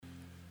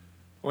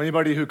Well,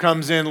 anybody who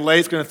comes in late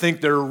is going to think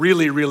they're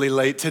really, really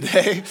late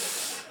today.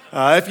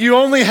 If you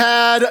only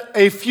had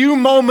a few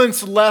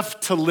moments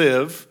left to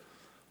live,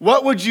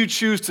 what would you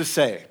choose to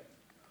say?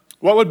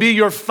 What would be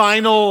your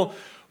final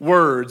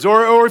words?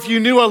 Or if you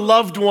knew a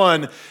loved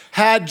one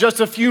had just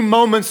a few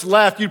moments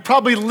left, you'd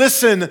probably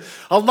listen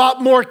a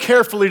lot more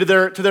carefully to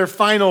their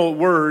final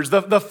words.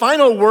 The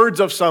final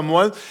words of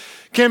someone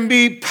can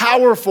be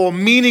powerful,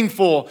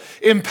 meaningful,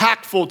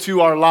 impactful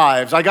to our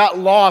lives. I got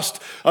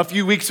lost a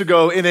few weeks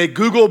ago in a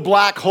Google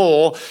black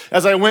hole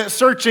as I went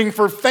searching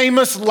for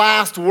famous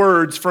last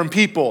words from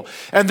people.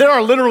 And there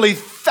are literally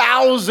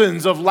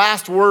thousands of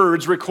last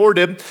words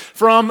recorded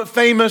from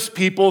famous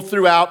people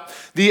throughout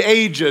the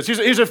ages.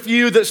 Here's a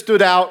few that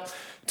stood out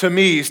to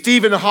me.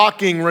 Stephen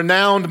Hawking,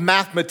 renowned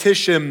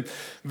mathematician,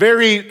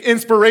 very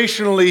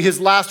inspirationally, his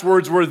last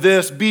words were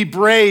this: be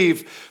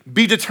brave,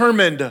 be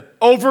determined,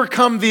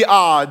 overcome the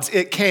odds,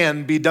 it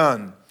can be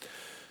done.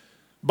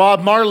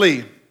 Bob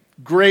Marley,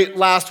 great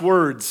last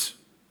words: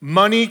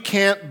 money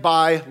can't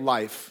buy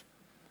life.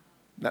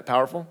 Isn't that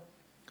powerful?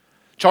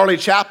 Charlie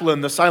Chaplin,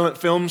 the silent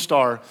film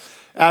star,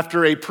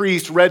 after a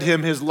priest read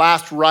him his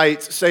last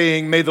rites,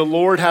 saying, "May the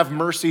Lord have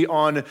mercy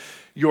on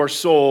your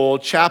soul,"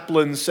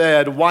 Chaplin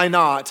said, "Why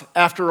not?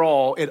 After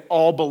all, it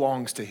all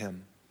belongs to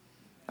him."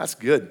 That's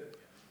good.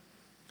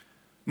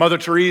 Mother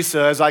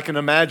Teresa, as I can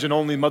imagine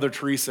only Mother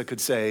Teresa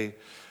could say,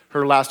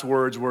 her last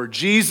words were,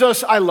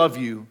 "Jesus, I love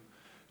you.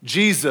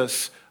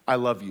 Jesus, I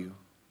love you."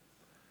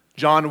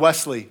 John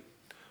Wesley,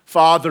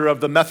 father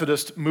of the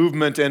Methodist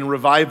movement and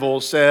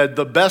revival, said,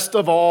 "The best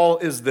of all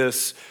is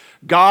this: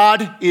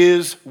 God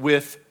is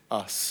with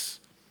us."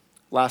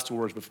 Last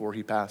words before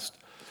he passed.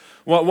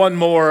 One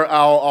more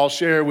I'll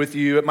share with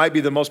you. It might be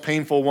the most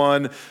painful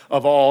one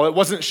of all. It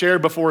wasn't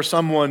shared before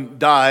someone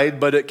died,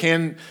 but it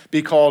can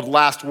be called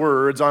last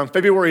words. On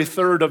February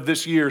 3rd of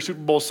this year, Super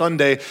Bowl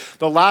Sunday,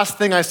 the last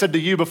thing I said to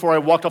you before I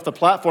walked off the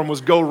platform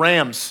was, "Go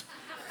Rams."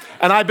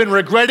 And I've been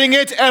regretting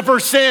it ever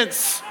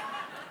since.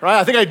 Right?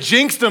 I think I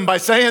jinxed them by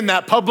saying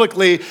that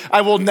publicly.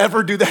 I will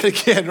never do that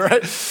again,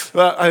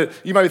 right?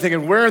 You might be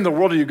thinking, where in the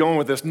world are you going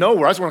with this?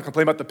 Nowhere. I just want to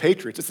complain about the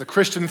Patriots. It's the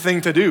Christian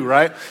thing to do,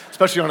 right?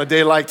 Especially on a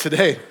day like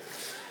today.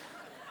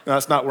 No,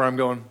 that's not where I'm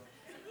going.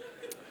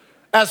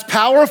 As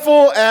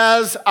powerful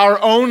as our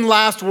own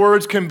last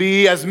words can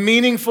be, as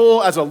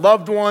meaningful as a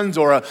loved one's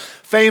or a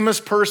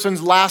famous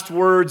person's last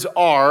words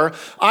are,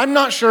 I'm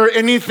not sure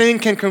anything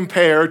can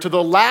compare to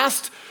the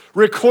last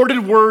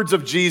recorded words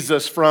of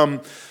Jesus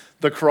from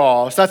the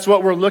cross. That's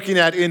what we're looking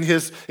at in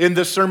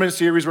this sermon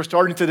series we're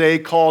starting today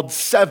called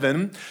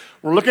 7.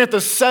 We're looking at the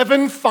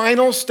 7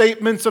 final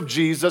statements of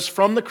Jesus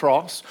from the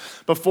cross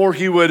before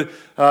he would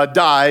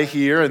die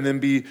here and then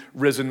be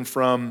risen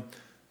from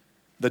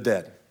the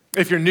dead.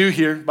 If you're new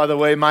here, by the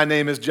way, my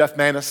name is Jeff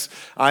Manis.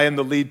 I am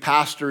the lead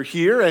pastor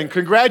here, and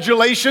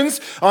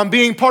congratulations on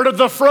being part of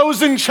the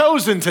Frozen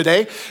Chosen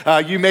today.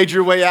 You made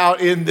your way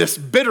out in this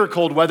bitter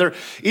cold weather.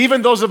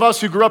 Even those of us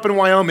who grew up in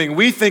Wyoming,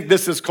 we think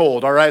this is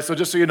cold, all right? So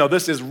just so you know,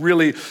 this is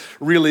really,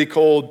 really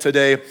cold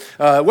today.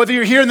 Whether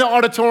you're here in the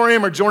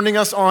auditorium or joining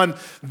us on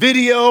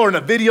video or in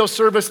a video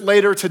service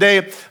later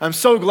today, I'm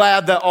so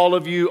glad that all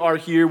of you are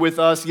here with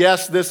us.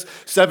 Yes, this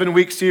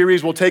 7-week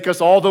series will take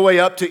us all the way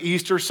up to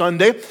Easter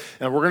Sunday,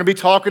 and we're going to be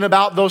talking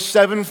about those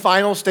 7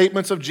 final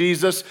statements of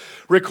Jesus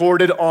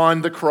recorded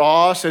on the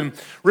cross. And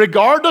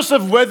regardless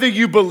of whether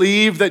you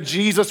believe that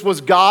Jesus was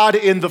God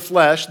in the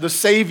flesh, the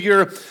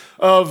Savior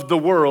of the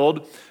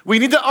world, we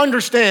need to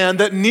understand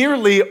that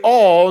nearly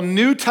all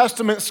New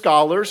Testament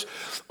scholars,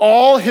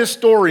 all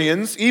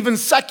historians, even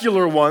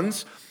secular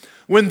ones,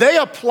 when they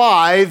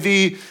apply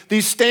the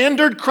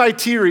standard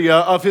criteria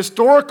of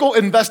historical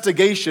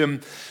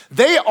investigation,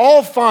 they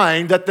all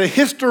find that the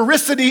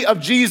historicity of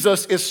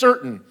Jesus is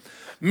certain.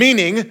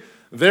 Meaning,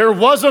 there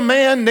was a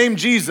man named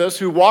Jesus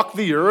who walked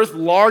the earth.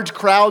 Large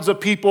crowds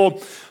of people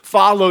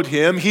followed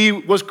him. He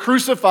was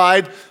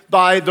crucified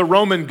by the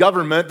Roman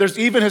government. There's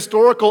even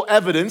historical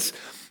evidence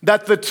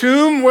that the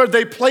tomb where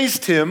they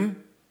placed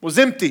him was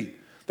empty,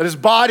 that his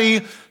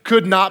body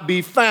could not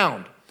be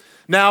found.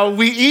 Now,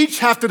 we each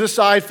have to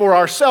decide for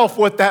ourselves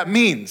what that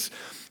means.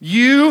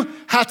 You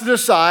have to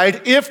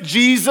decide if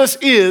Jesus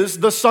is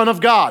the Son of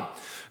God.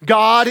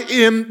 God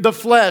in the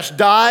flesh,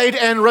 died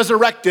and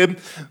resurrected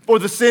for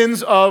the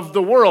sins of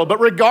the world. But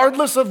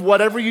regardless of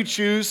whatever you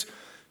choose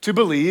to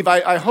believe,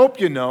 I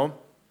hope you know,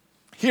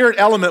 here at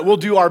Element, we'll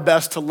do our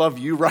best to love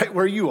you right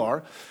where you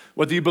are,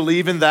 whether you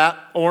believe in that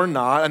or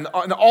not.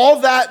 And all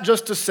that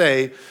just to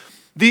say,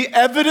 the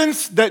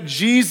evidence that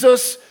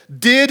Jesus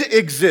did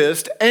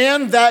exist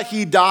and that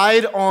he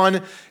died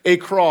on a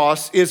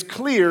cross is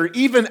clear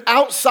even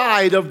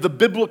outside of the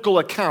biblical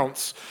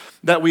accounts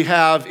that we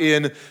have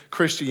in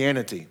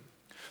Christianity.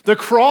 The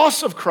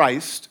cross of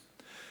Christ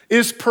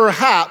is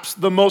perhaps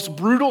the most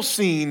brutal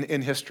scene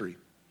in history.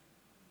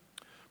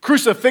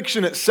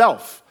 Crucifixion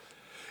itself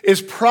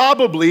is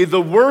probably the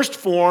worst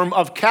form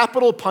of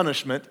capital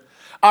punishment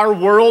our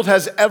world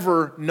has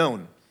ever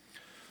known.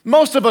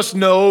 Most of us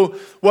know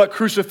what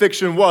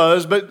crucifixion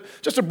was, but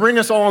just to bring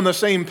us all on the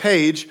same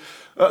page,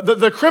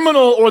 The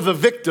criminal or the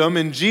victim,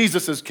 in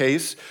Jesus'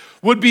 case,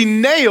 would be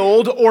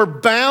nailed or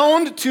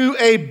bound to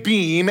a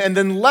beam and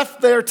then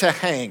left there to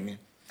hang,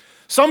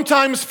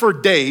 sometimes for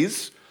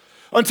days,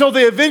 until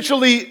they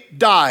eventually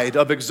died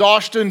of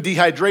exhaustion,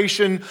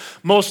 dehydration.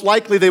 Most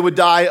likely they would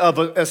die of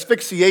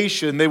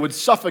asphyxiation. They would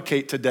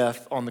suffocate to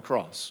death on the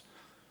cross.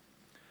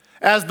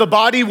 As the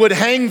body would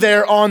hang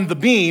there on the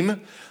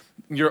beam,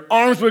 your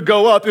arms would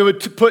go up. It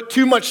would put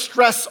too much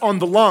stress on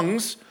the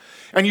lungs,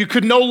 and you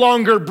could no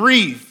longer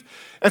breathe.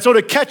 And so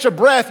to catch a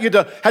breath, you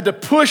had to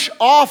push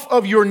off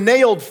of your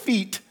nailed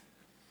feet,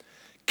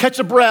 catch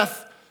a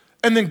breath,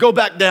 and then go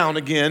back down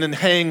again and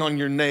hang on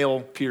your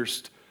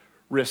nail-pierced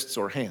wrists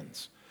or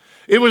hands.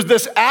 It was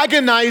this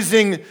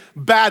agonizing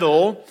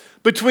battle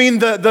between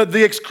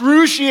the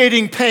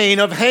excruciating pain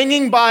of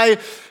hanging by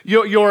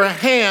your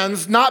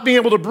hands, not being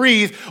able to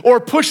breathe, or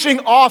pushing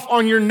off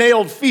on your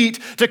nailed feet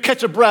to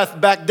catch a breath,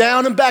 back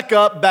down and back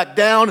up, back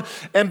down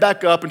and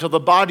back up, until the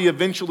body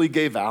eventually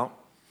gave out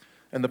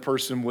and the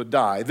person would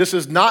die. This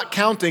is not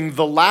counting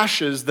the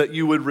lashes that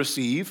you would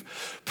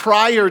receive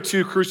prior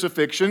to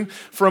crucifixion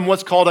from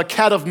what's called a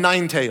cat of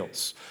nine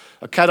tails.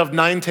 A cat of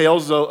nine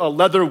tails, a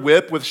leather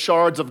whip with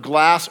shards of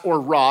glass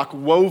or rock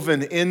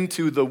woven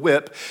into the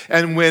whip,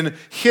 and when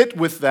hit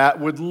with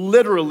that, would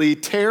literally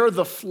tear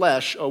the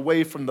flesh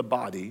away from the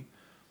body.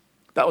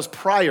 That was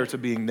prior to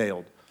being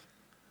nailed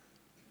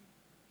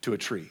to a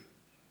tree.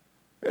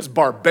 It's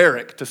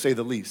barbaric, to say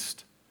the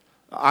least.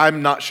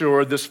 I'm not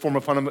sure this form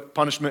of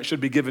punishment should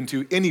be given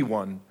to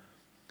anyone,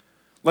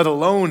 let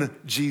alone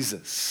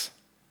Jesus.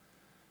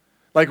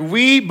 Like,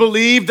 we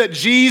believe that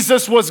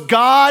Jesus was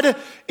God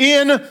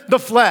in the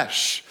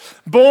flesh,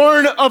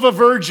 born of a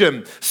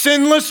virgin,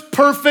 sinless,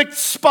 perfect,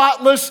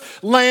 spotless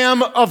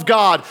Lamb of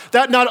God.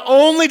 That not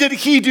only did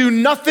he do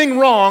nothing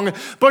wrong,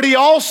 but he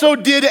also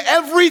did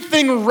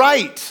everything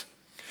right.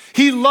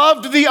 He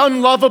loved the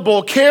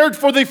unlovable, cared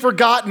for the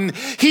forgotten,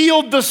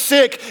 healed the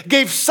sick,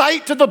 gave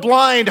sight to the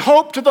blind,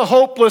 hope to the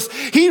hopeless.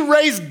 He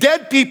raised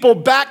dead people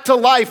back to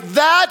life.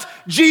 That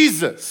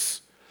Jesus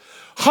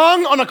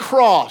hung on a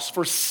cross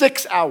for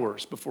 6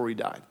 hours before he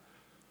died.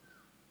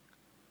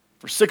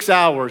 For 6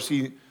 hours,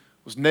 he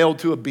was nailed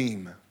to a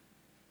beam,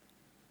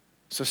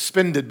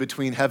 suspended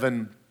between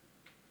heaven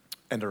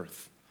and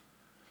earth.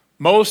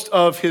 Most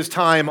of his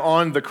time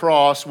on the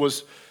cross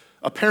was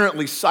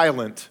apparently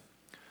silent,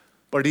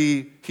 but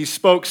he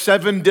spoke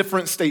 7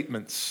 different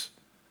statements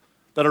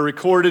that are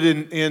recorded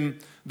in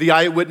the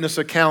eyewitness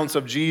accounts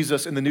of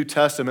Jesus in the New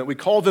Testament. We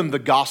call them the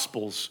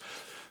Gospels.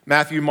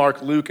 Matthew,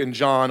 Mark, Luke, and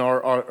John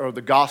are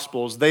the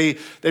Gospels. They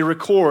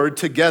record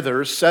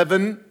together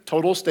 7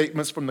 total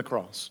statements from the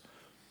cross.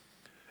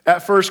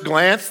 At first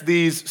glance,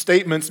 these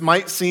statements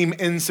might seem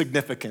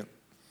insignificant,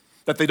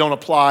 that they don't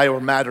apply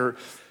or matter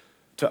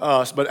to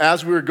us. But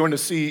as we're going to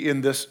see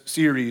in this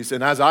series,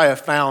 and as I have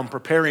found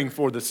preparing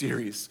for the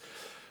series,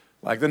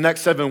 like, the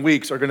next 7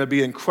 weeks are going to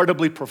be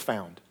incredibly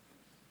profound,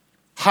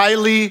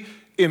 highly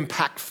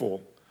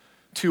impactful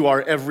to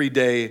our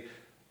everyday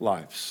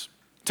lives.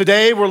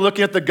 Today, we're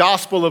looking at the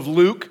Gospel of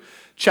Luke,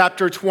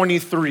 chapter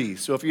 23.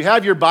 So if you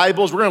have your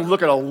Bibles, we're going to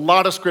look at a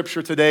lot of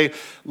scripture today,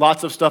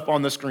 lots of stuff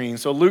on the screen.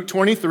 So Luke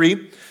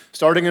 23,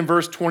 starting in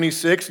verse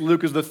 26.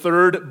 Luke is the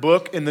third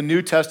book in the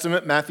New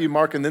Testament, Matthew,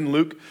 Mark, and then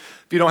Luke.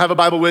 If you don't have a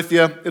Bible with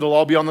you, it'll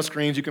all be on the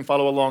screens. You can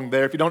follow along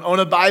there. If you don't own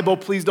a Bible,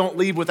 please don't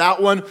leave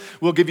without one.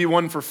 We'll give you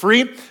one for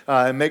free.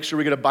 And make sure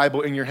we get a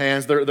Bible in your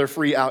hands. They're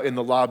free out in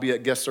the lobby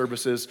at guest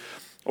services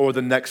or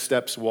the Next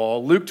Steps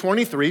wall. Luke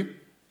 23.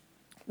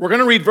 We're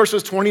going to read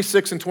verses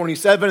 26 and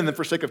 27, and then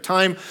for sake of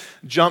time,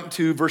 jump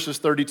to verses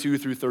 32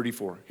 through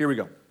 34. Here we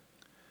go.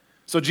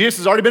 So Jesus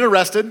has already been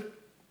arrested.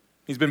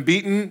 He's been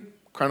beaten,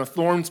 crown of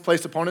thorns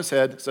placed upon his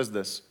head. It says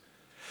this: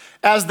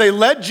 As they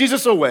led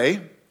Jesus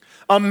away,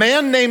 a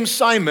man named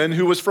Simon,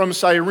 who was from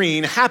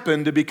Cyrene,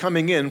 happened to be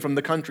coming in from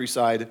the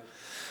countryside.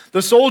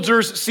 The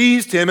soldiers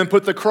seized him and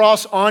put the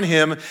cross on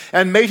him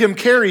and made him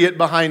carry it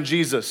behind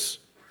Jesus.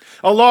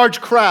 A large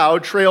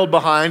crowd trailed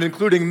behind,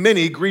 including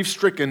many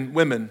grief-stricken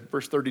women.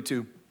 Verse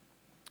 32.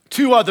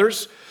 2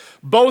 others,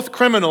 both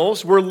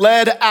criminals, were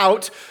led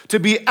out to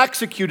be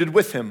executed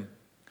with him.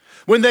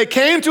 When they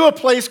came to a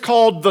place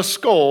called the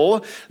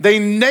Skull, they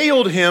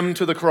nailed him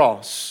to the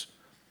cross.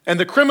 And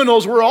the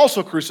criminals were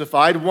also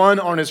crucified, one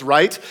on his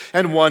right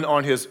and one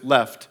on his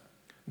left.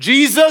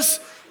 Jesus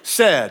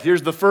said,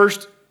 here's the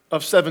first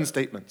of 7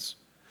 statements,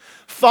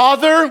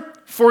 "Father,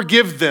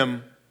 forgive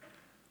them,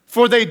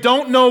 for they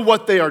don't know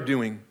what they are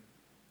doing."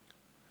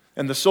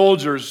 And the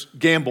soldiers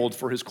gambled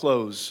for his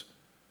clothes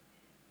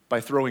by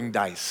throwing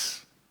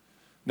dice.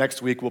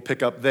 Next week, we'll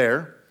pick up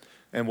there,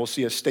 and we'll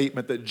see a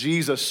statement that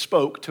Jesus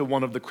spoke to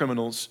one of the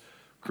criminals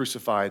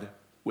crucified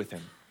with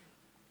him.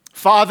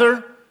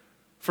 "Father,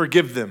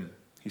 forgive them,"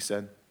 he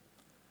said.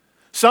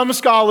 Some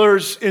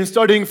scholars in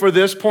studying for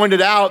this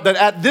pointed out that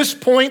at this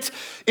point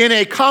in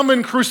a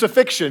common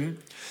crucifixion,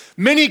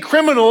 many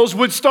criminals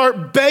would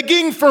start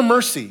begging for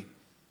mercy.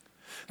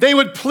 They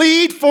would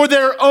plead for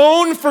their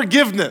own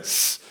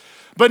forgiveness,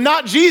 but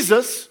not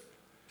Jesus.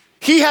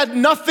 He had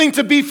nothing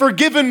to be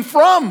forgiven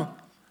from.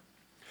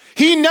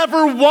 He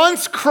never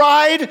once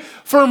cried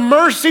for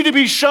mercy to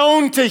be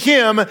shown to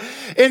him.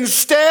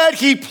 Instead,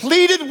 he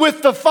pleaded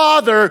with the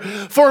Father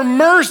for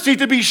mercy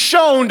to be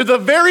shown to the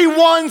very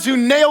ones who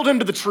nailed him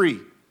to the tree.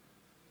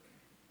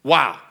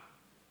 Wow.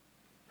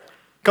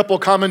 A couple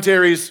of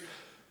commentaries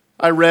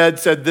I read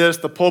said this,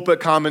 the pulpit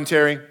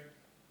commentary.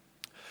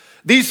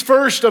 These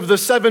first of the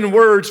 7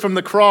 words from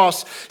the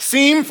cross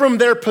seem from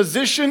their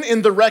position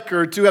in the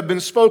record to have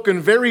been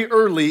spoken very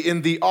early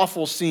in the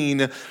awful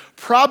scene,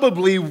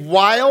 probably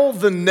while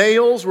the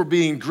nails were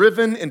being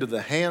driven into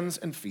the hands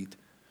and feet.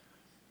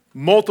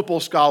 Multiple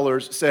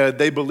scholars said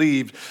they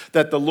believed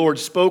that the Lord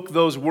spoke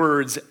those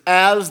words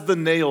as the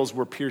nails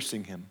were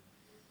piercing him.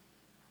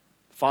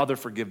 Father,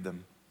 forgive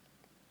them.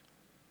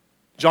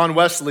 John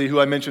Wesley, who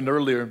I mentioned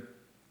earlier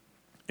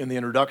in the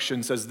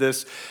introduction, says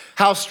this,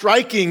 how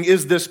striking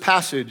is this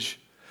passage.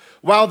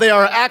 While they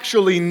are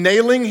actually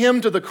nailing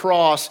him to the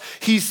cross,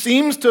 he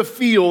seems to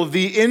feel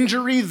the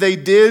injury they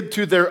did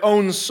to their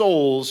own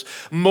souls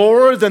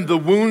more than the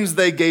wounds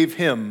they gave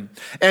him,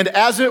 and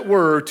as it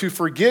were, to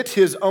forget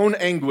his own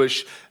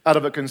anguish out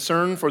of a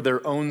concern for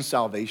their own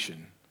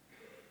salvation.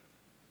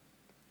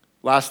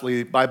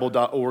 Lastly,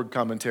 Bible.org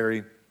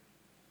commentary.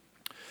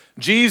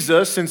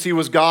 Jesus, since he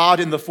was God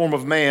in the form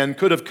of man,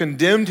 could have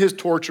condemned his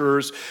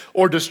torturers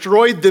or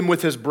destroyed them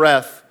with his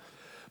breath.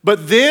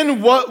 But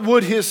then what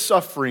would his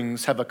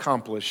sufferings have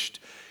accomplished?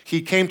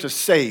 He came to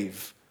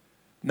save,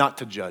 not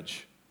to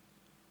judge.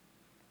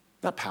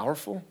 Isn't that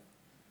powerful?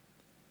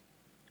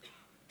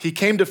 He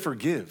came to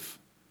forgive.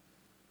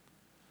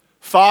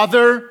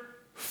 Father,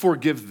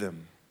 forgive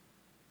them.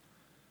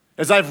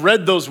 As I've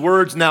read those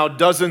words now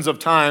dozens of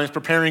times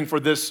preparing for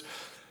this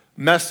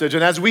message,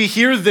 and as we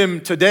hear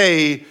them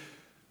today,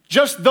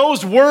 just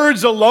those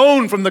words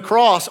alone from the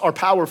cross are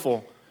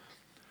powerful.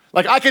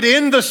 Like I could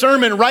end the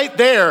sermon right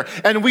there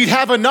and we'd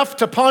have enough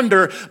to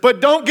ponder, but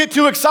don't get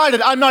too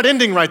excited. I'm not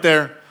ending right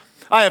there.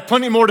 I have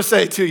plenty more to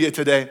say to you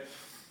today.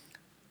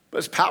 But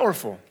it's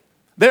powerful.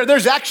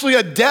 There's actually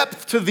a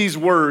depth to these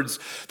words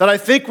that I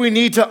think we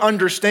need to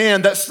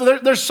understand.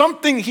 There's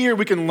something here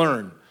we can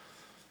learn.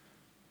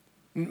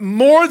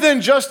 More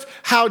than just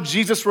how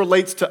Jesus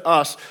relates to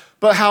us,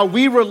 but how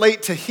we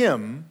relate to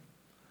him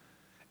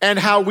and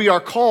how we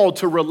are called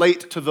to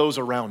relate to those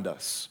around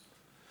us.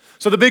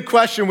 So the big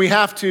question we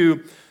have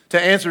to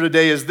answer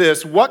today is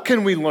this: what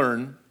can we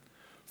learn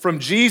from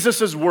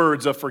Jesus'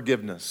 words of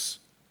forgiveness?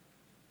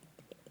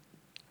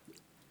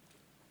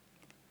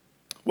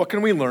 What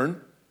can we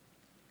learn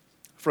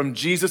from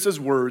Jesus'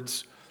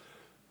 words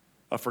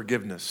of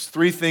forgiveness?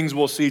 3 things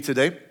we'll see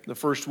today. The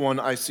first one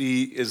I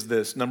see is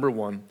this. Number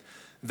 1,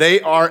 they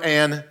are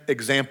an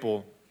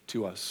example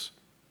to us.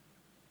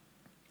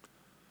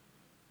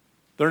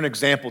 They're an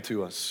example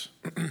to us.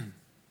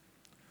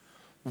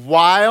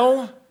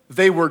 While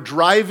they were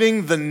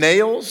driving the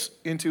nails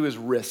into his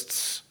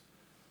wrists,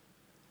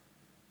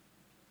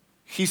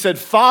 he said,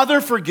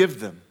 Father, forgive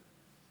them,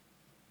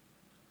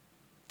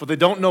 for they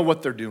don't know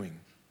what they're doing.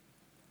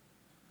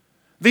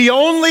 The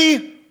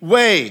only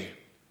way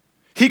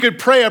he could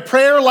pray a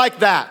prayer like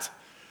that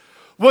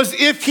was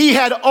if he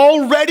had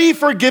already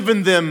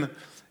forgiven them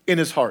in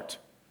his heart.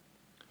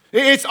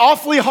 It's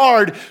awfully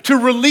hard to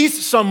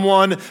release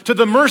someone to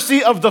the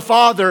mercy of the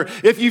Father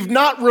if you've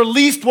not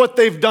released what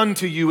they've done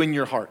to you in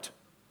your heart.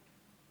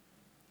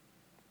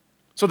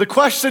 So the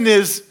question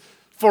is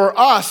for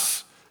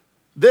us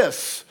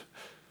this: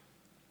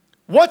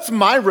 what's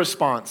my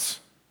response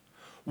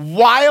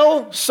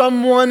while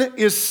someone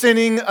is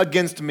sinning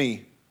against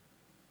me?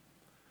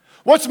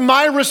 What's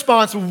my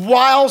response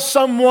while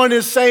someone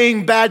is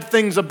saying bad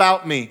things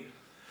about me?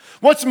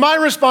 What's my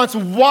response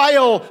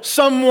while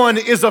someone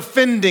is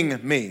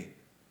offending me?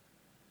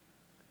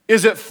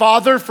 Is it,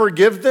 Father,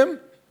 forgive them?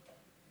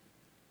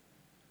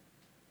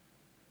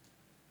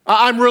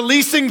 I'm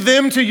releasing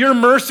them to your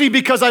mercy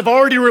because I've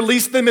already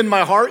released them in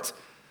my heart?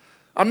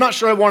 I'm not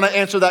sure I want to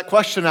answer that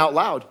question out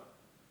loud,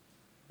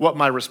 what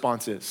my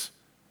response is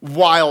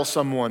while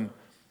someone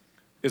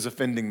is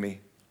offending me.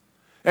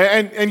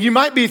 And you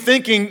might be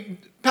thinking,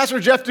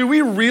 Pastor Jeff, do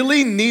we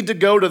really need to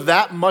go to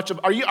that much of,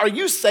 are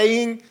you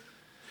saying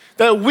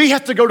that we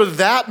have to go to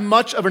that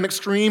much of an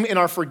extreme in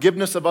our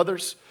forgiveness of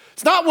others?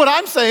 It's not what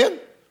I'm saying.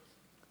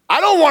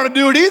 I don't want to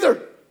do it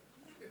either.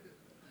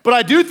 But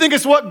I do think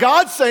it's what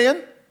God's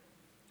saying.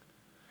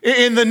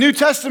 In the New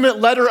Testament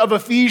letter of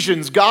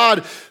Ephesians,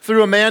 God,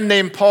 through a man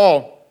named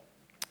Paul,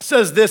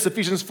 says this,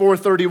 Ephesians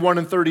 4:31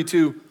 and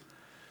 32.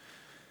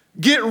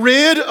 Get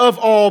rid of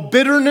all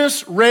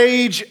bitterness,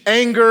 rage,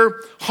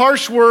 anger,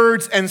 harsh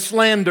words, and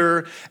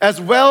slander, as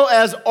well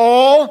as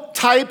all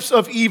types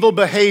of evil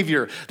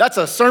behavior. That's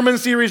a sermon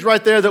series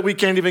right there that we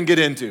can't even get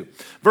into.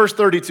 Verse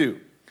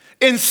 32.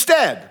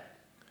 Instead,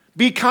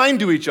 be kind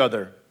to each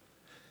other,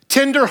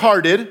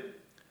 tender-hearted,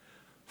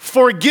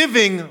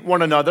 forgiving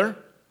one another,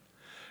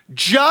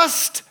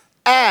 just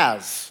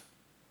as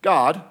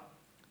God,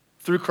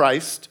 through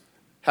Christ,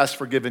 has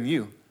forgiven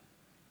you.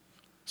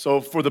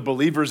 So for the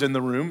believers in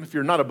the room, if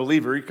you're not a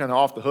believer, you're kind of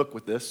off the hook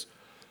with this.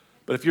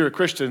 But if you're a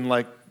Christian,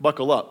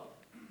 buckle up.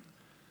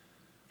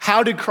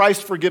 How did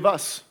Christ forgive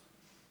us?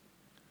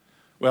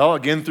 Well,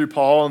 again, through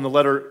Paul in the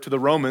letter to the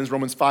Romans,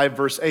 Romans 5,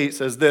 verse 8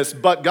 says this,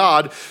 "But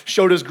God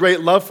showed his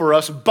great love for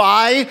us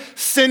by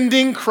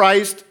sending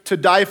Christ to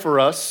die for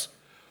us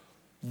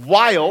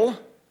while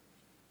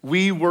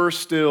we were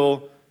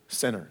still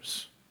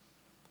sinners."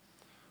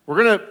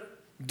 We're going to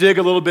dig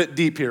a little bit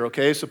deep here,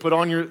 okay? So put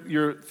on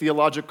your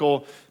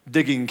theological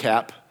digging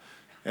cap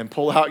and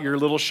pull out your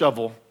little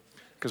shovel,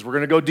 because we're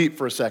going to go deep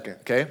for a second,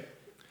 okay?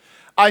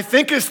 I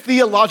think it's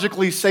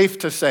theologically safe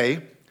to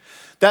say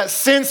that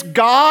since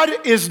God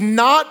is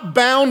not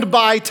bound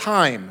by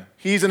time,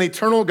 he's an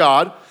eternal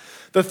God,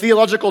 the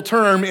theological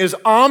term is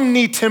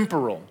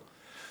omnitemporal.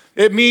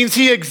 It means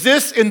he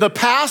exists in the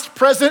past,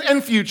 present,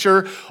 and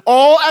future,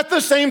 all at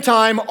the same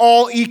time,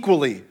 all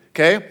equally,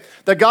 okay?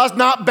 That God's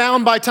not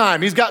bound by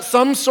time. He's got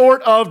some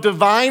sort of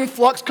divine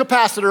flux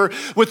capacitor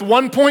with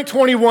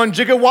 1.21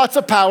 gigawatts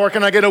of power.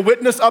 Can I get a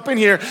witness up in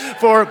here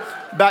for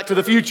Back to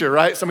the Future,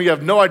 right? Some of you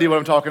have no idea what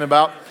I'm talking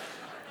about.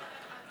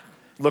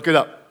 Look it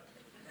up.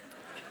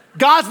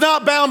 God's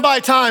not bound by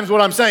time is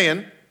what I'm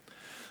saying.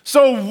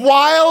 So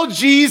while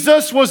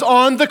Jesus was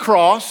on the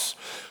cross,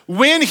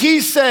 when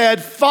he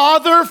said,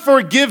 "Father,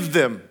 forgive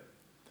them,"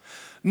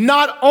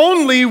 not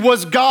only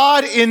was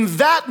God in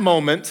that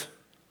moment,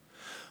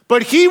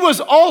 but he was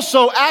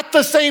also at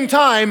the same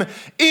time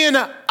in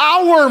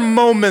our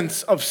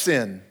moments of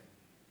sin.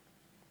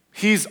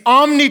 He's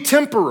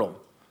omnitemporal.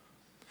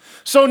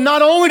 So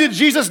not only did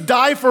Jesus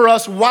die for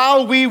us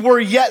while we were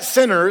yet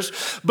sinners,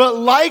 but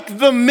like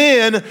the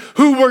men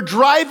who were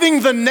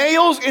driving the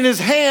nails in his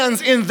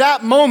hands in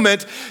that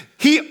moment,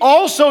 he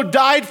also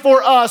died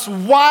for us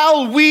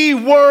while we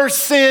were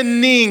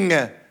sinning.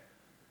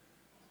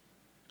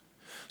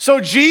 So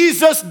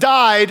Jesus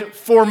died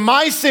for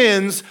my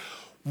sins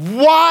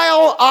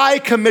while I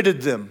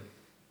committed them.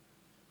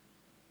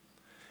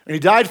 And he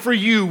died for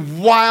you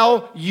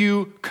while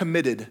you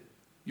committed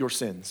your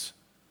sins.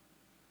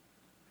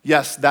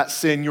 Yes, that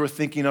sin you're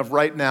thinking of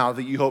right now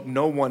that you hope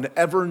no one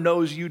ever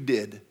knows you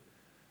did.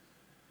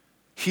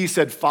 He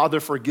said,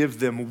 "Father, forgive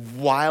them,"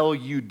 while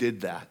you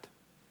did that.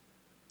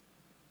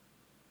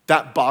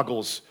 That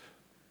boggles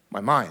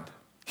my mind.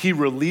 He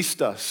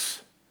released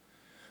us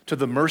to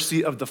the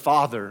mercy of the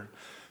Father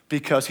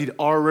because he'd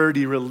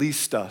already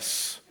released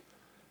us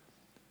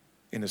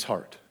in his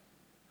heart.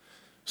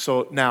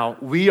 So now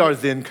we are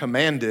then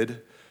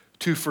commanded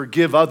to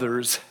forgive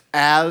others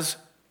as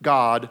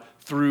God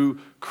through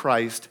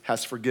Christ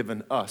has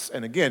forgiven us.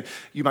 And again,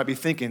 you might be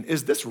thinking,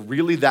 is this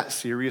really that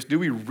serious? Do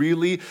we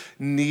really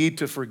need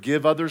to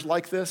forgive others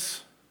like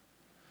this?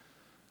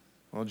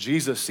 Well,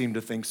 Jesus seemed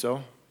to think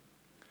so.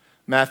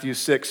 Matthew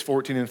 6,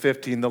 14 and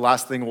 15, the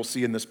last thing we'll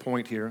see in this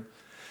point here.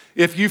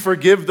 "If you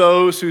forgive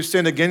those who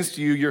sin against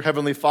you, your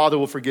heavenly Father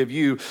will forgive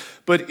you.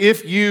 But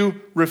if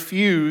you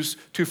refuse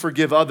to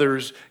forgive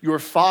others, your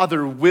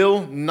Father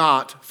will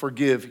not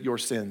forgive your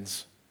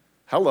sins."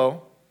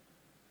 Hello.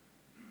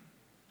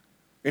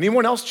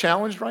 Anyone else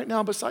challenged right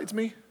now besides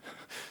me?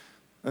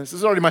 This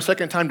is already my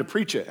second time to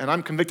preach it, and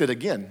I'm convicted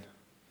again,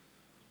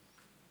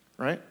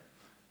 right?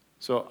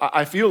 So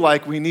I feel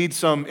like we need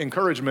some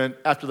encouragement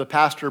after the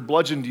pastor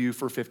bludgeoned you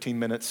for 15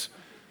 minutes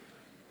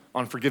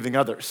on forgiving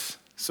others.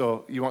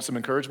 So you want some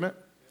encouragement?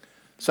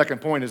 Second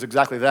point is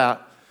exactly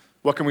that.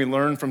 What can we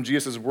learn from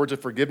Jesus' words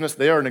of forgiveness?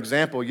 They are an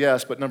example,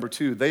 yes, but number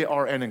two, they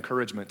are an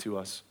encouragement to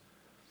us.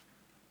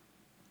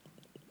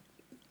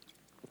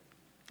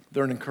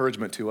 They're an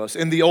encouragement to us.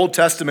 In the Old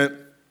Testament,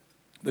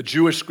 the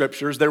Jewish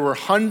scriptures, there were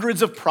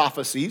hundreds of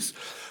prophecies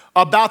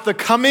about the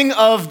coming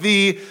of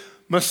the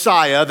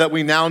Messiah that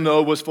we now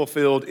know was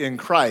fulfilled in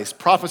Christ.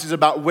 Prophecies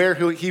about where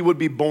he would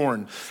be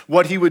born,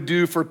 what he would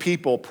do for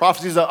people.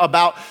 Prophecies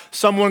about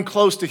someone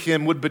close to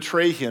him would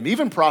betray him.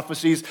 Even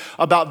prophecies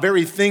about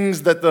very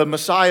things that the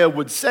Messiah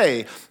would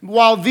say.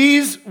 While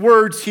these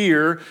words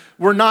here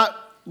were not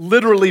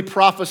literally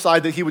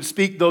prophesied that he would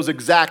speak those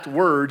exact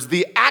words,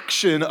 the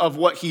action of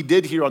what he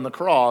did here on the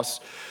cross,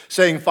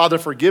 saying, "Father,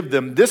 forgive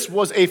them," this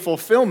was a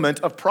fulfillment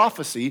of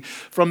prophecy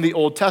from the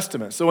Old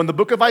Testament. So in the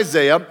book of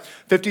Isaiah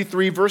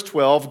 53, verse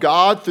 12,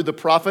 God, through the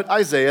prophet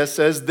Isaiah,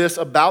 says this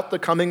about the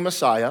coming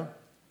Messiah: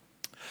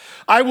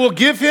 "I will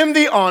give him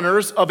the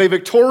honors of a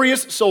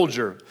victorious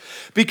soldier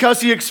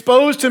because he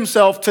exposed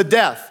himself to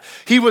death.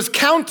 He was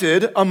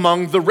counted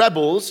among the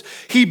rebels.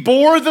 He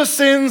bore the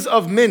sins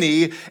of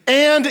many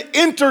and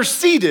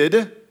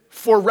interceded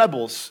for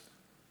rebels."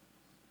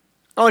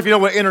 I don't know if you know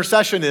what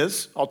intercession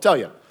is. I'll tell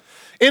you.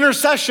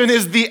 Intercession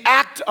is the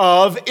act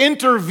of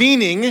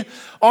intervening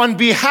on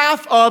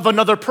behalf of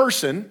another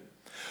person,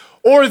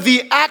 or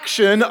the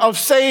action of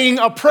saying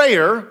a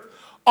prayer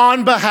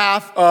on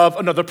behalf of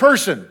another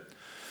person.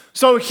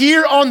 So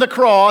here on the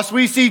cross,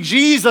 we see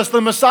Jesus,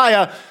 the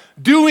Messiah,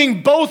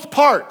 doing both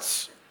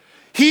parts.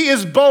 He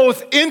is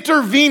both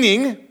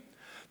intervening,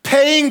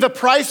 paying the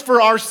price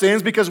for our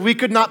sins because we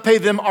could not pay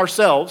them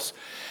ourselves,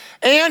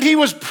 and he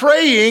was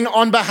praying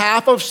on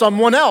behalf of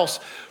someone else,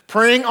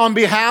 praying on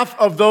behalf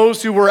of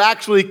those who were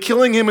actually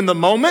killing him in the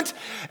moment,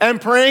 and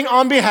praying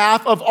on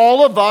behalf of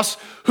all of us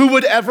who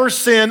would ever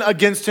sin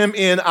against him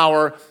in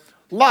our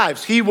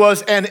lives. He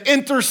was an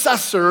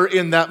intercessor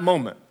in that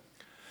moment.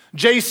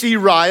 J.C.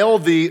 Ryle,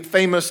 the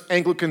famous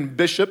Anglican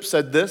bishop,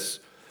 said this: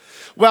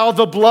 "While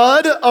the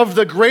blood of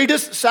the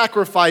greatest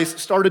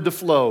sacrifice started to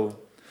flow,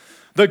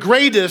 the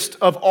greatest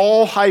of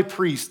all high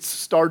priests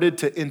started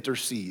to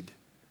intercede."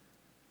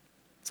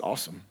 It's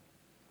awesome.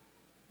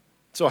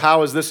 So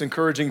how is this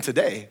encouraging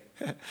today?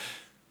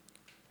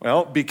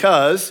 Well,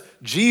 because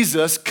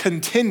Jesus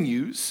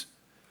continues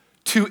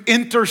to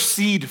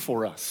intercede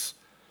for us.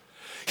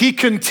 He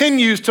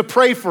continues to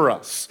pray for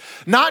us,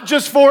 not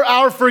just for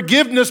our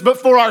forgiveness,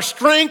 but for our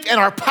strength and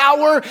our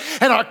power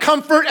and our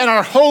comfort and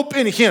our hope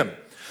in him.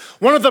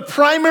 One of the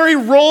primary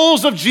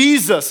roles of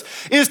Jesus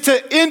is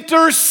to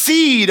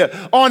intercede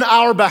on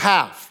our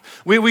behalf.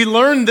 We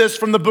learn this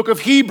from the book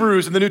of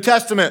Hebrews in the New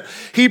Testament.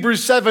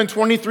 Hebrews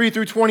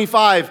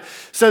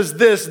 7:23-25 says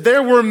this: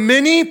 "There were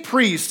many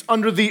priests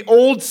under the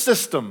old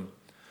system."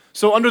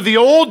 So under the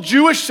old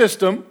Jewish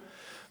system,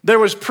 there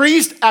was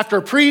priest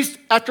after priest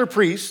after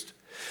priest,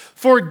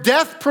 for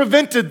death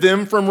prevented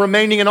them from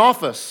remaining in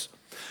office.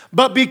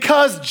 But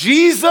because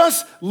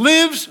Jesus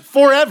lives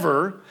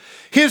forever,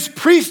 his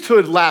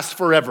priesthood lasts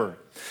forever.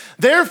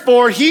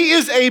 Therefore, he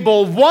is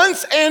able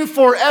once and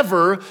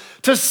forever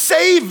to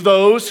save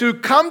those who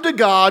come to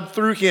God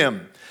through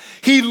him.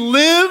 He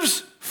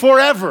lives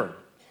forever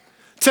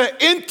to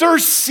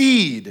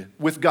intercede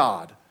with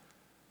God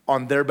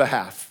on their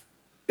behalf.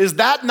 Is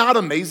that not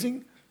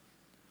amazing?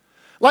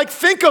 Like,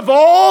 think of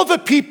all the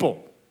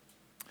people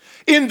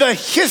in the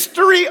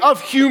history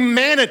of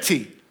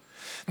humanity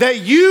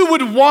that you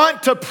would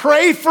want to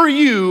pray for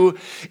you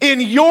in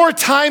your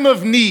time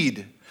of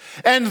need.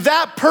 And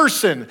that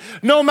person,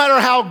 no matter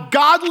how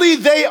godly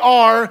they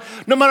are,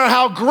 no matter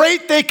how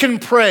great they can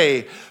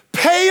pray,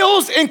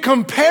 pales in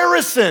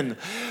comparison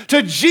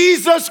to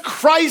Jesus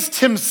Christ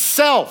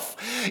himself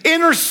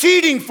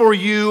interceding for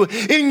you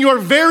in your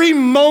very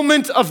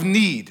moment of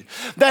need.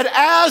 That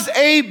as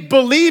a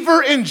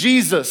believer in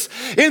Jesus,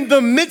 in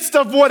the midst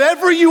of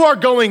whatever you are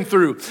going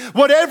through,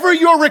 whatever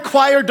you're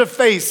required to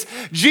face,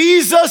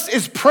 Jesus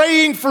is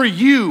praying for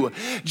you.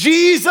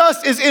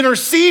 Jesus is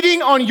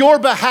interceding on your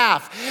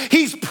behalf.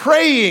 He's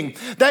praying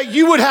that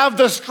you would have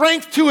the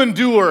strength to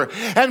endure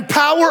and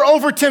power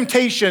over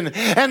temptation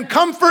and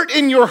comfort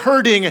in your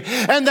hurting,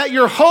 and that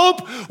your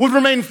hope would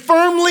remain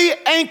firmly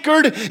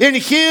anchored in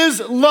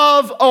his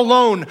love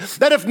alone.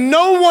 That if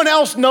no one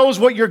else knows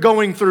what you're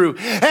going through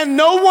and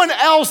no one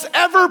else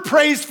ever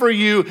prays for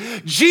you,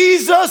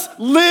 Jesus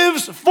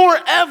lives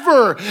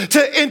forever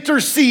to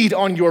intercede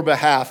on your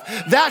behalf.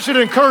 That should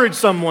encourage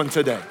someone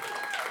today.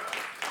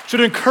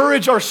 Should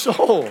encourage our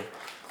soul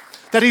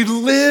that he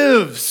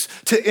lives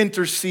to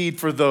intercede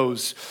for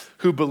those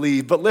who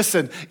believe. But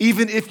listen,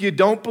 even if you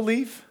don't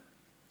believe,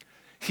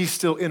 he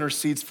still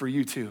intercedes for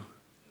you too.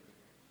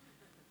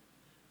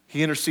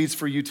 He intercedes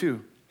for you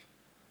too.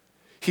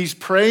 He's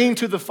praying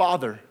to the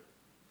Father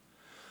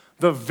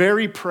the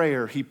very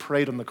prayer he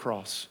prayed on the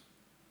cross.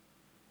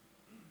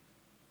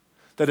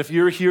 That if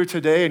you're here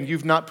today and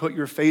you've not put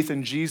your faith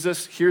in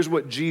Jesus, here's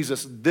what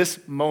Jesus, this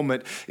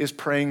moment, is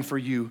praying for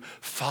you.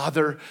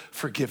 Father,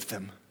 forgive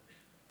them.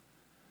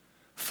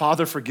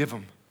 Father, forgive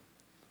them.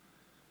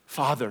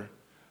 Father,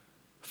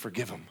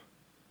 forgive them.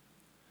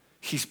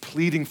 He's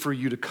pleading for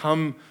you to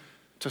come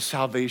to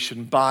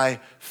salvation by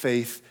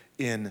faith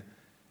in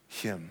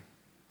him.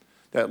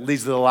 That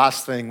leads to the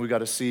last thing we got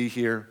to see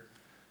here.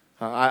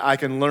 I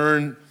can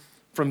learn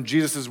from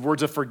Jesus'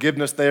 words of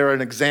forgiveness. They are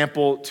an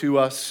example to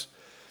us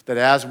that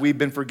as we've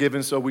been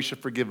forgiven, so we should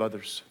forgive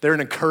others. They're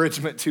an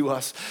encouragement to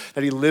us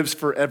that he lives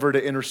forever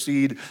to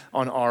intercede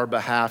on our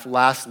behalf.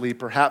 Lastly,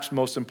 perhaps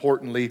most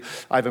importantly,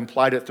 I've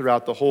implied it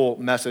throughout the whole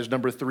message.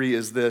 Number 3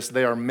 is this: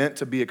 they are meant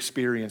to be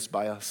experienced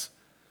by us.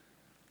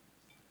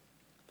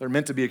 They're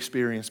meant to be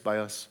experienced by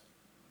us.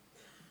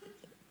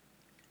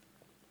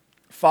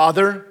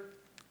 Father,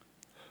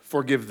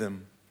 forgive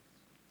them.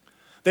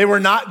 They were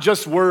not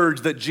just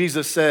words that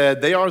Jesus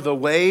said. They are the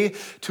way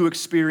to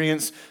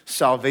experience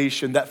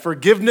salvation. That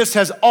forgiveness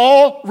has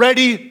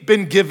already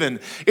been given.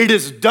 It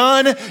is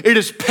done. It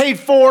is paid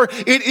for.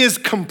 It is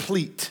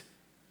complete.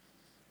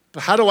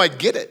 But how do I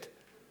get it?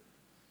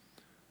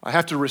 I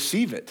have to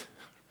receive it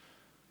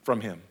from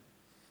him.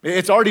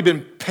 It's already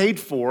been paid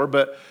for,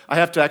 but I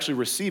have to actually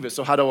receive it.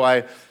 So how do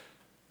I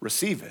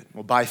receive it?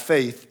 Well, by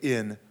faith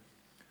in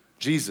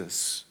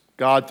Jesus.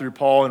 God, through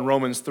Paul in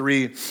Romans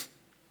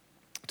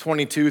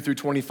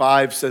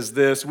 3:22-25 says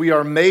this: we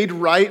are made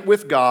right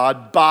with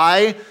God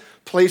by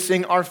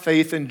placing our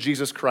faith in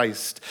Jesus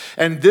Christ.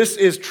 And this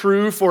is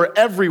true for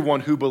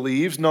everyone who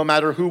believes, no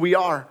matter who we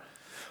are.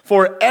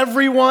 For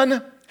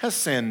everyone has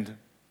sinned.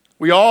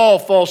 We all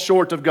fall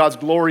short of God's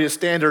glorious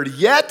standard,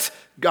 yet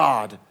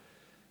God,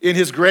 in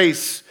his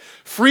grace,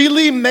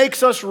 freely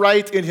makes us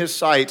right in his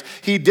sight.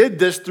 He did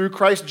this through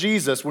Christ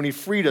Jesus when he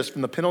freed us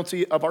from the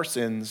penalty of our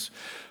sins.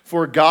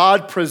 For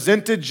God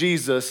presented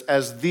Jesus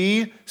as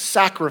the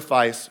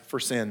sacrifice for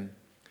sin.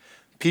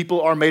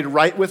 People are made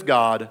right with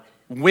God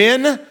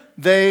when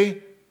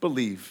they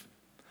believe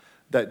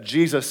that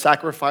Jesus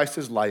sacrificed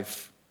his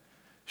life,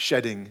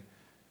 shedding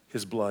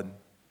his blood.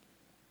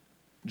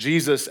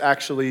 Jesus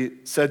actually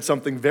said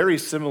something very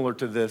similar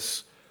to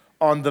this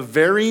on the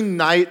very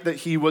night that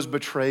he was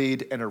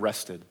betrayed and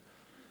arrested.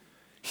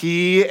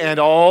 He and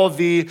all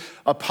the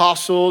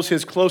apostles,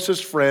 his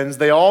closest friends,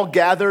 they all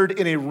gathered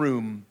in a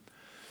room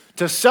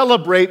to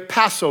celebrate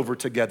Passover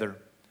together.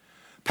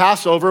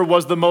 Passover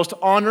was the most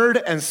honored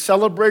and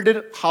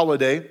celebrated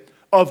holiday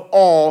of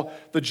all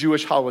the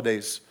Jewish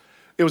holidays.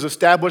 It was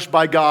established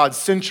by God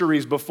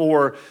centuries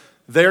before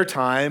their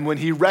time when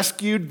he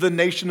rescued the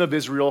nation of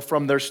Israel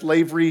from their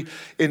slavery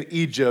in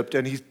Egypt,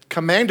 and he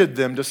commanded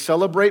them to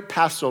celebrate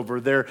Passover,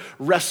 their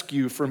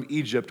rescue from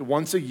Egypt,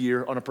 once a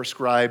year on a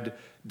prescribed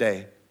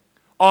day.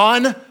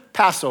 On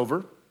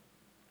Passover,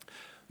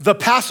 the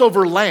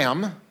Passover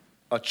lamb,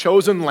 a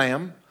chosen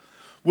lamb,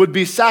 would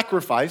be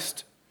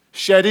sacrificed,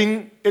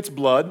 shedding its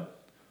blood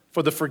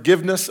for the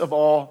forgiveness of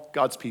all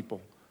God's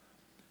people.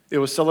 It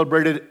was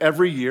celebrated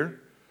every year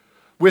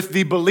with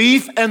the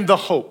belief and the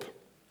hope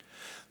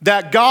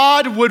that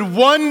God would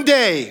one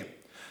day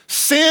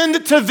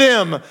send to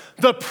them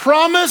the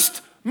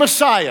promised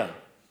Messiah,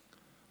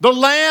 the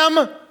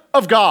Lamb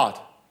of God,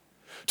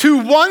 to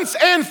once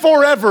and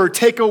forever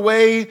take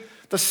away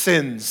the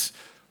sins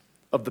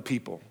of the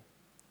people.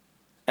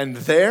 And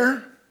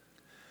there,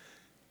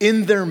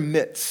 in their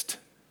midst,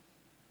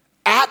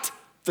 at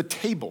the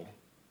table,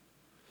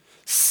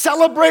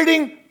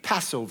 celebrating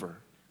Passover,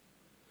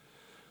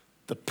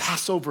 the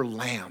Passover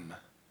lamb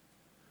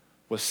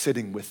was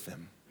sitting with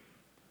them.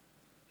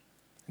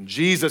 And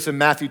Jesus in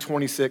Matthew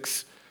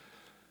 26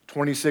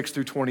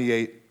 through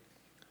 28,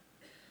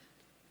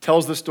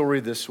 tells the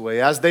story this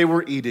way. As they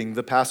were eating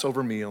the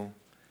Passover meal,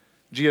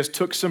 Jesus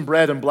took some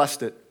bread and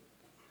blessed it.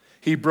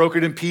 He broke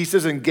it in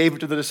pieces and gave it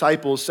to the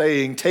disciples,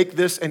 saying, "Take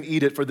this and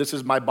eat it, for this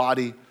is my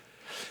body."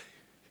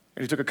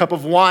 And he took a cup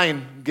of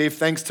wine, gave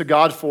thanks to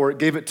God for it,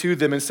 gave it to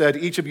them, and said,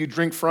 "Each of you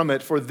drink from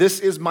it, for this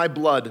is my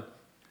blood,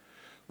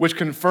 which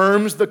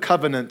confirms the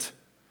covenant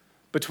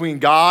between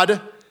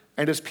God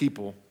and his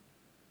people.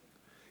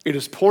 It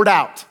is poured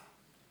out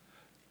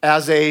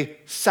as a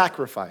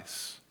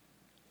sacrifice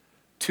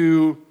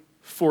to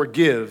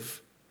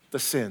forgive the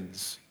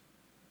sins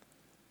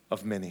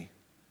of many."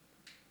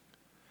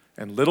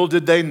 And little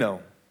did they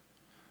know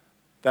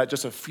that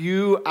just a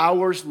few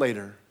hours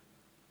later,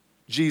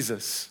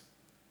 Jesus,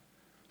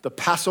 the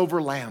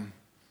Passover lamb,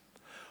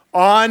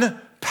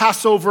 on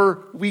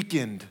Passover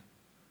weekend,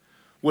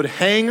 would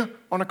hang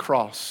on a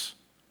cross,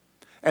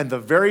 and the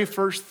very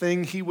first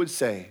thing he would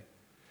say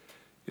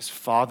is,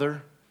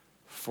 "Father,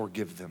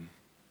 forgive them."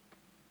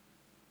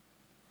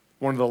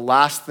 One of the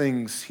last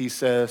things he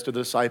says to the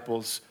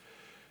disciples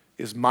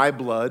is, "My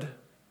blood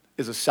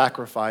is a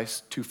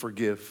sacrifice to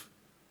forgive."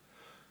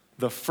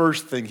 The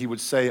first thing he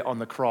would say on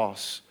the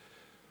cross,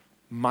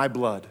 "My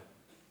blood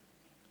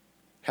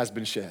has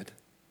been shed.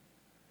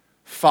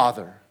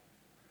 Father,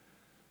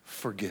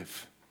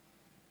 forgive."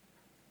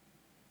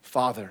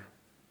 Father,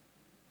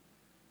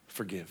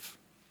 forgive.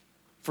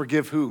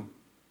 Forgive who?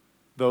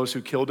 Those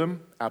who killed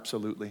him?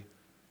 Absolutely.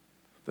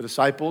 The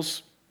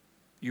disciples?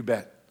 You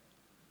bet.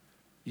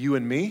 You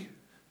and me?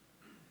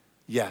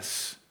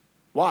 Yes.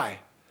 Why?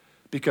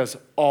 Because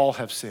all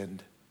have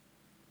sinned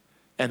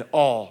and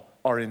all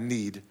are in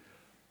need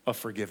of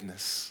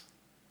forgiveness.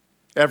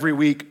 Every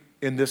week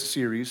in this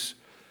series,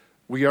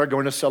 we are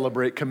going to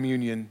celebrate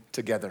communion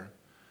together.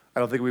 I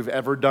don't think we've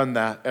ever done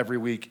that every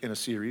week in a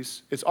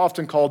series. It's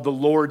often called the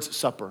Lord's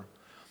Supper.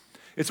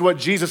 It's what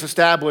Jesus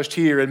established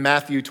here in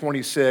Matthew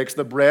 26.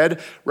 The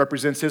bread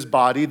represents his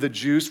body. The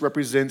juice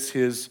represents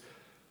his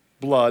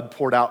blood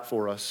poured out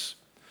for us.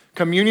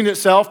 Communion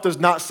itself does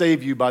not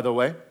save you, by the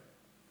way.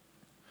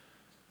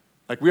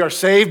 Like, we are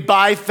saved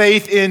by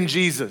faith in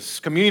Jesus.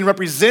 Communion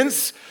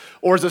represents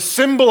or is a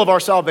symbol of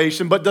our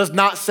salvation, but does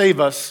not save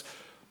us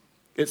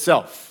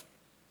itself.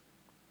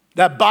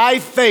 That by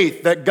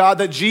faith,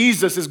 that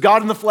Jesus is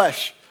God in the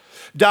flesh,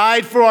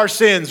 died for our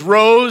sins,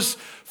 rose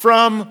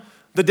from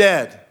the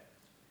dead.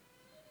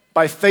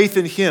 By faith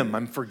in him,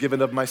 I'm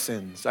forgiven of my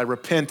sins. I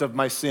repent of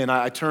my sin.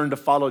 I turn to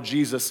follow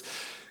Jesus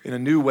in a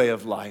new way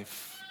of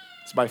life.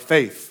 It's by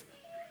faith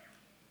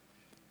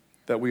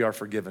that we are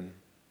forgiven.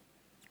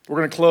 We're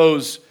going to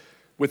close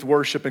with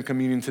worship and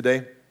communion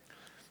today.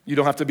 You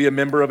don't have to be a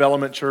member of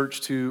Element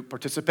Church to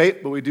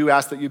participate, but we do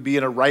ask that you be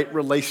in a right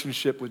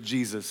relationship with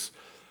Jesus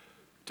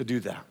to do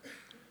that.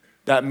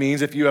 That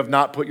means if you have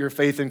not put your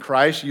faith in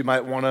Christ, you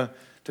might want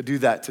to do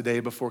that today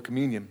before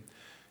communion.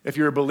 If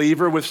you're a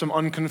believer with some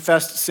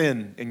unconfessed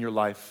sin in your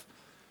life,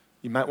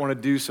 you might want to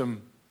do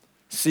some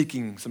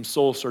seeking, some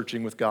soul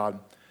searching with God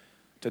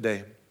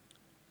today.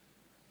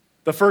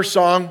 The first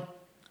song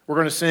we're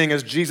going to sing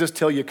is "Jesus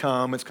Till You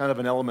Come." It's kind of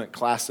an Element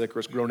classic, or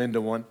it's grown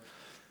into one.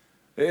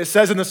 It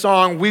says in the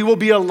song, "We will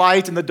be a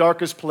light in the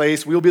darkest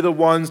place. We will be the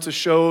ones to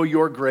show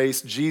your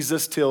grace,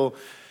 Jesus, till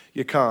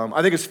you come.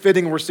 I think it's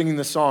fitting we're singing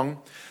this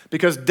song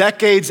because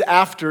decades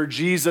after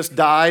Jesus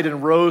died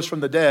and rose from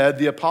the dead,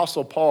 the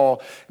Apostle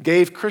Paul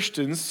gave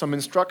Christians some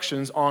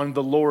instructions on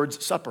the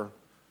Lord's Supper,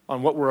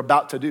 on what we're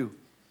about to do.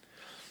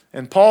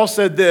 And Paul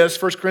said this,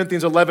 1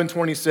 Corinthians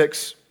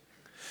 11:26,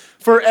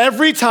 "For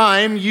every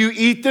time you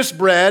eat this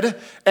bread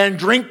and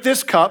drink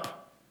this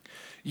cup,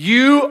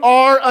 you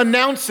are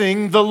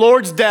announcing the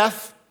Lord's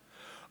death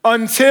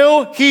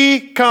until he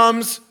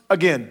comes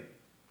again."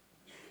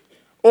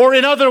 Or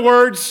in other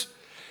words,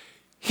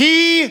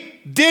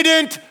 he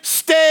didn't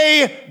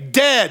stay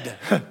dead.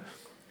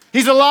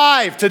 He's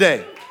alive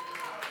today.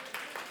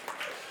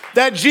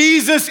 That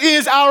Jesus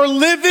is our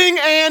living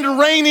and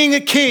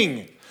reigning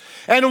King.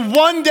 And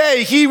one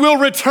day he will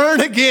return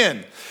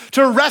again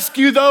to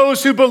rescue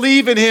those who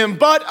believe in him.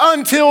 But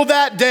until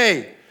that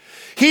day,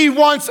 he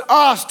wants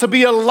us to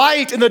be a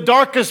light in the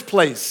darkest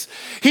place.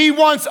 He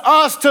wants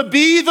us to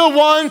be the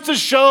ones to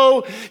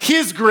show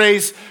his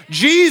grace.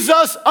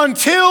 Jesus,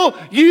 until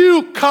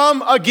you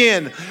come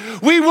again,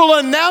 we will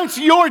announce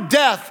your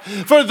death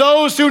for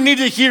those who need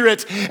to hear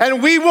it.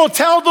 And we will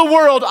tell the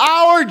world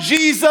our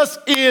Jesus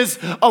is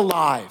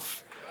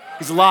alive.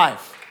 He's alive.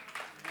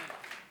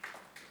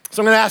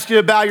 So I'm going to ask you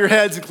to bow your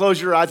heads and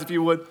close your eyes if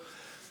you would.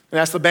 And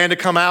ask the band to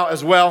come out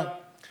as well.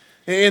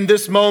 In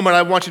this moment,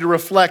 I want you to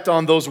reflect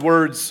on those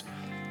words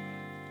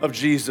of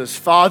Jesus.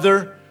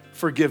 Father,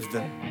 forgive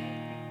them.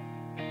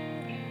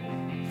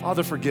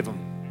 Father, forgive them.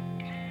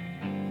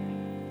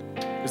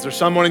 Is there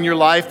someone in your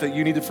life that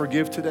you need to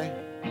forgive today?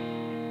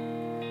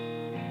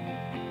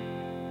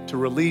 To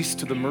release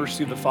to the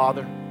mercy of the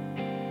Father?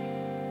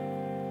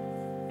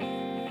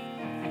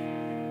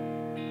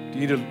 Do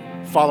you need to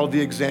follow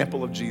the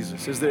example of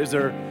Jesus? Is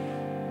there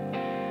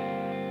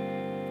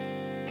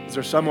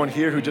someone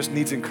here who just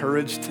needs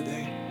encouraged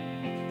today?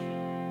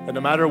 And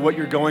no matter what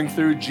you're going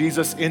through,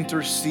 Jesus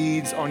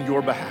intercedes on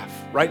your behalf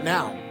right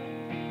now.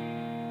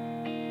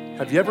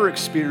 Have you ever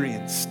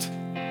experienced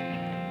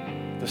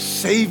the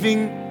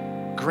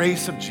saving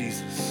grace of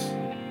Jesus?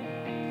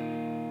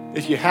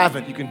 If you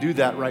haven't, you can do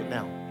that right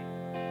now.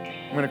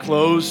 I'm going to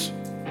close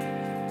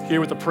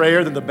here with a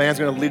prayer, then the band's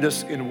going to lead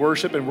us in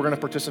worship, and we're going to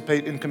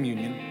participate in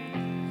communion.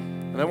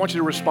 And I want you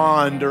to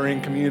respond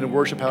during communion and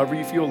worship however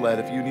you feel led.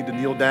 If you need to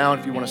kneel down,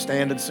 if you want to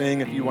stand and sing,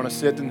 if you want to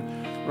sit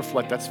and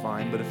reflect, that's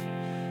fine. But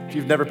if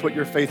you've never put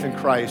your faith in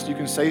Christ, you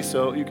can say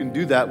so. You can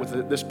do that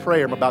with this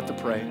prayer I'm about to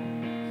pray.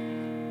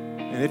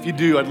 And if you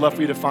do, I'd love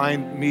for you to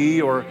find me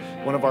or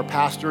one of our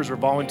pastors or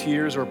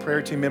volunteers or a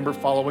prayer team member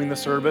following the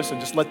service and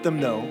just let them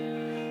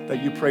know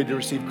that you prayed to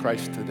receive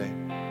Christ today.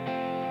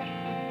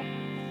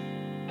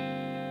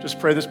 Just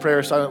pray this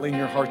prayer silently in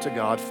your heart to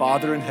God.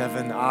 Father in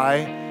heaven,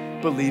 I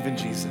believe in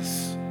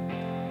Jesus.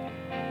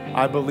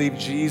 I believe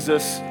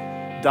Jesus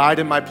died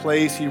in my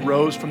place. He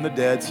rose from the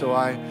dead. So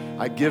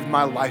I give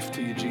my life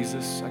to you,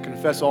 Jesus. I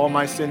confess all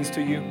my sins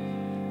to you.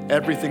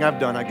 Everything I've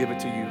done, I give it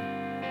to you.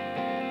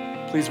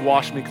 Please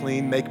wash me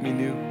clean, make me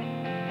new.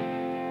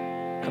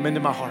 Come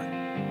into my heart.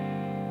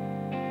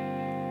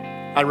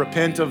 I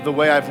repent of the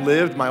way I've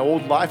lived my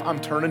old life. I'm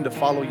turning to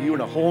follow you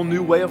in a whole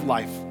new way of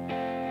life.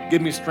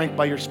 Give me strength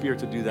by your Spirit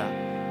to do that.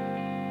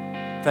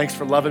 Thanks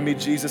for loving me,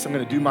 Jesus. I'm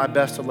going to do my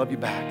best to love you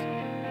back.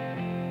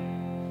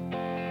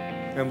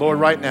 And Lord,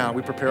 right now,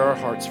 we prepare our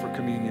hearts for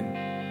communion.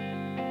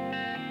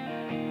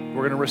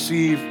 We're going to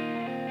receive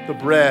the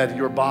bread,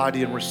 your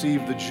body, and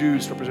receive the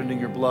juice representing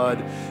your blood.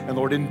 And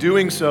Lord, in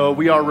doing so,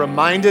 we are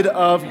reminded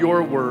of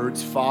your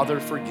words, Father,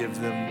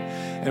 forgive them.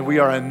 And we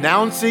are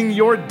announcing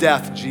your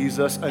death,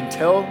 Jesus,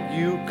 until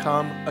you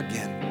come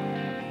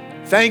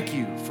again. Thank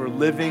you for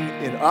living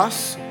in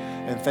us,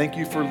 and thank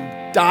you for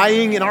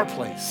dying in our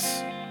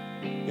place.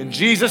 In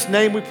Jesus'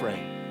 name we pray.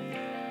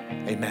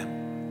 Amen.